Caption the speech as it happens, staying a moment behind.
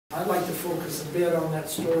I'd like to focus a bit on that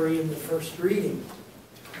story in the first reading,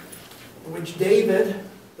 in which David,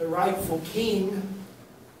 the rightful king,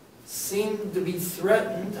 seemed to be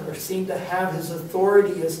threatened, or seemed to have his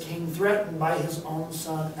authority as king threatened by his own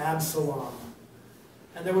son Absalom.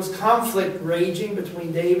 And there was conflict raging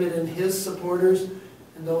between David and his supporters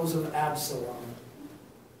and those of Absalom.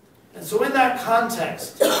 And so in that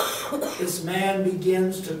context, this man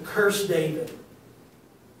begins to curse David.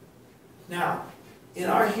 Now, in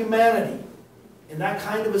our humanity, in that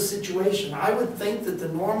kind of a situation, I would think that the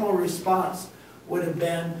normal response would have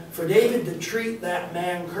been for David to treat that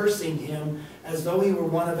man cursing him as though he were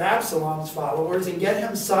one of Absalom's followers and get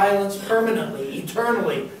him silenced permanently,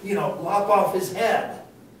 eternally, lop off his head.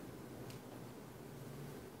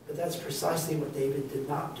 But that's precisely what David did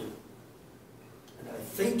not do. And I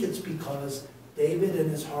think it's because David in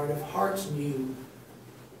his heart of hearts knew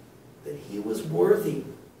that he was worthy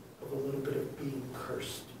of a little bit of being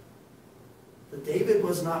cursed. That David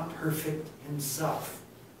was not perfect himself.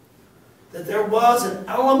 That there was an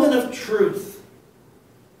element of truth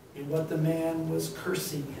in what the man was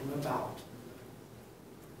cursing him about.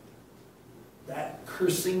 That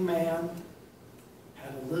cursing man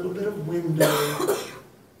had a little bit of window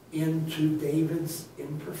into David's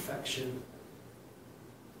imperfection,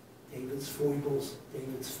 David's foibles,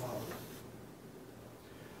 David's folly.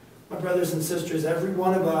 My brothers and sisters, every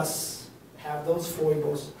one of us have those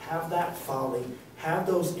foibles, have that folly, have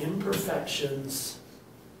those imperfections.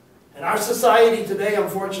 And our society today,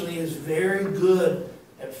 unfortunately, is very good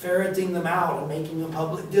at ferreting them out and making a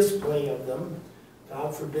public display of them.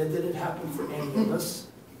 God forbid that it happen for any of us,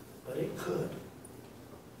 but it could.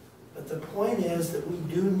 But the point is that we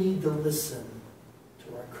do need to listen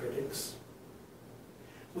to our critics.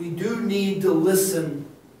 We do need to listen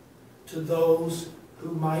to those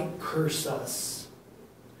who might curse us,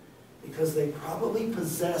 because they probably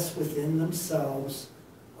possess within themselves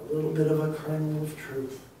a little bit of a kernel of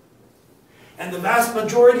truth. And the vast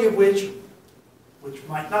majority of which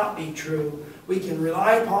might not be true, we can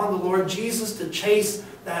rely upon the Lord Jesus to chase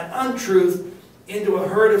that untruth into a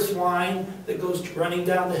herd of swine that goes running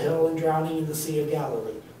down the hill and drowning in the Sea of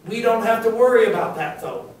Galilee. We don't have to worry about that,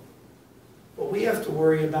 though. What we have to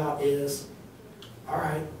worry about is, all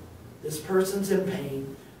right, this person's in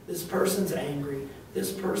pain, this person's angry,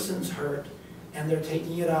 this person's hurt, and they're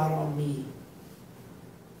taking it out on me.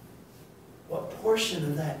 What portion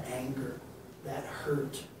of that anger, that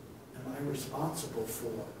hurt, am I responsible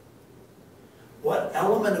for? What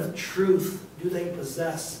element of truth do they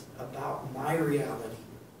possess about my reality?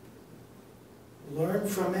 Learn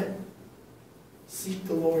from it. Seek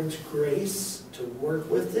the Lord's grace to work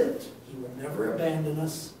with it. He will never abandon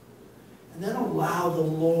us. And then allow the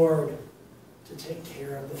Lord to take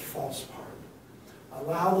care of the false part.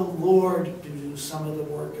 Allow the Lord to do some of the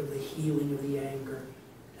work of the healing of the anger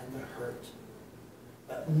and the hurt.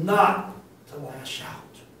 But not to lash out.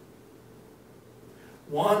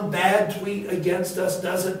 One bad tweet against us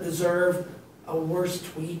doesn't deserve a worse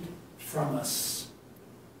tweet from us.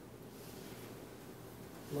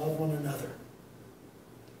 Love one another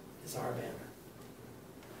is our banner.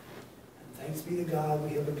 And thanks be to God,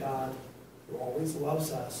 we have a God who always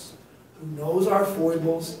loves us, who knows our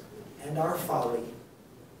foibles and our folly,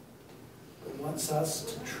 but wants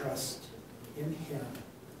us to trust in Him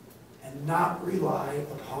and not rely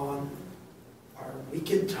upon our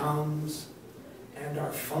wicked tongues and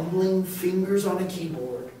our fumbling fingers on a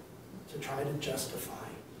keyboard to try to justify.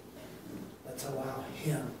 Let's allow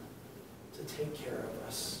Him to take care of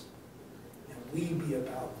us, and we be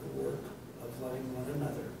about the work of loving one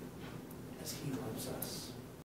another as He loves us.